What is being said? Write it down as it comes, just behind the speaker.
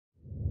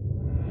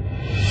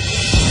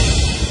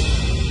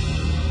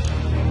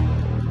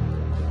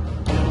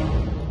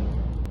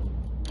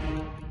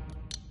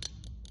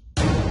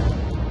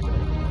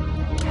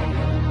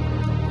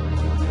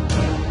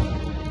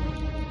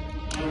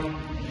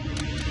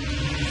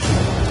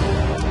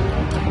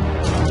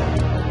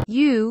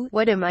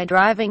What am I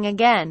driving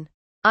again?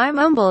 I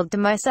mumbled to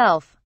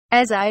myself,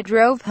 as I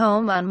drove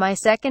home on my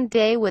second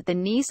day with the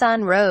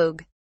Nissan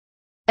Rogue.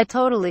 A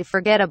totally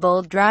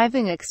forgettable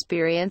driving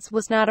experience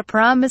was not a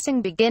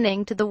promising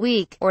beginning to the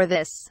week, or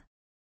this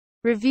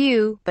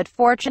review, but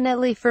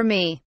fortunately for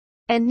me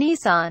and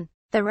Nissan,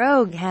 the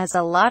Rogue has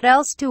a lot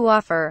else to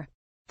offer.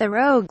 The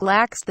Rogue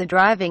lacks the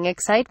driving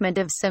excitement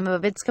of some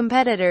of its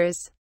competitors,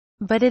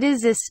 but it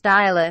is a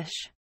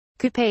stylish,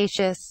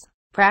 capacious,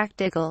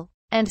 practical,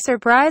 and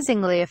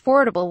surprisingly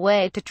affordable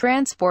way to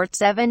transport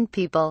 7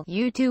 people,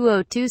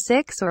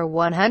 U2026 or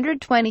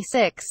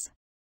 126.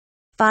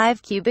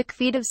 5 cubic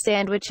feet of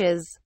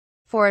sandwiches,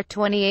 for a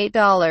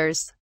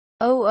 $28,000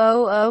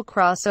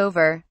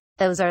 crossover.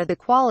 Those are the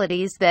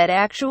qualities that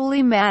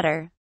actually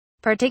matter,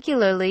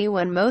 particularly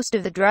when most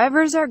of the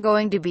drivers are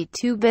going to be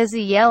too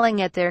busy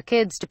yelling at their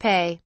kids to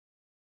pay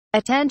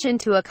attention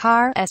to a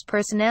car's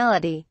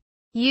personality.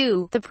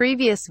 The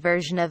previous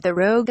version of the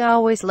Rogue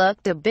always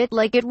looked a bit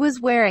like it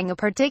was wearing a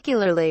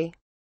particularly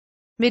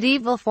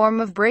medieval form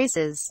of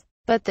braces,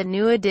 but the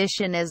new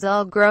edition is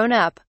all grown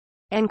up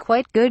and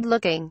quite good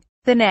looking.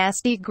 The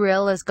nasty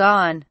grille is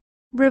gone,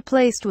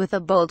 replaced with a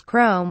bold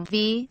chrome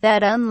V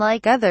that,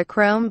 unlike other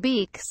chrome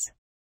beaks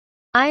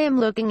I am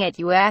looking at,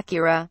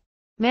 Acura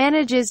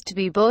manages to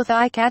be both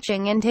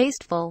eye-catching and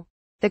tasteful.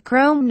 The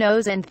chrome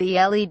nose and the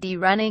LED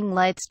running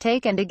lights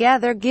taken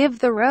together give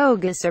the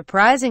Rogue a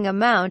surprising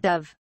amount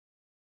of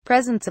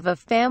presence of a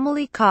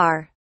family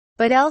car,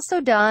 but also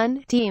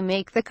don't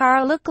make the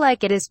car look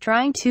like it is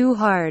trying too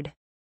hard.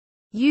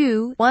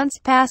 Once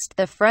past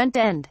the front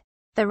end,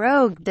 the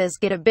Rogue does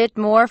get a bit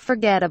more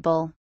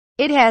forgettable.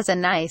 It has a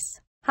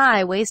nice,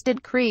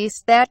 high-waisted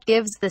crease that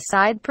gives the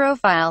side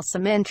profile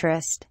some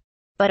interest.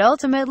 But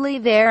ultimately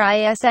there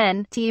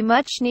isn't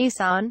much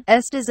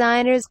Nissan's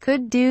designers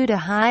could do to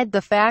hide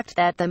the fact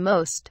that the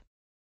most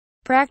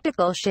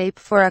practical shape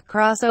for a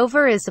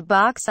crossover is a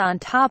box on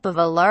top of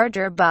a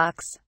larger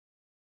box.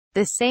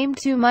 The same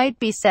too might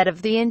be said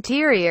of the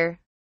interior,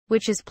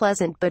 which is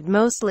pleasant but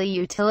mostly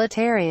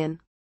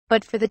utilitarian.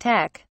 But for the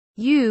tech,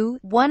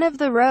 one of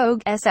the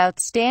Rogue's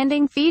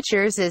outstanding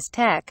features is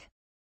tech.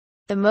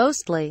 The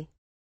mostly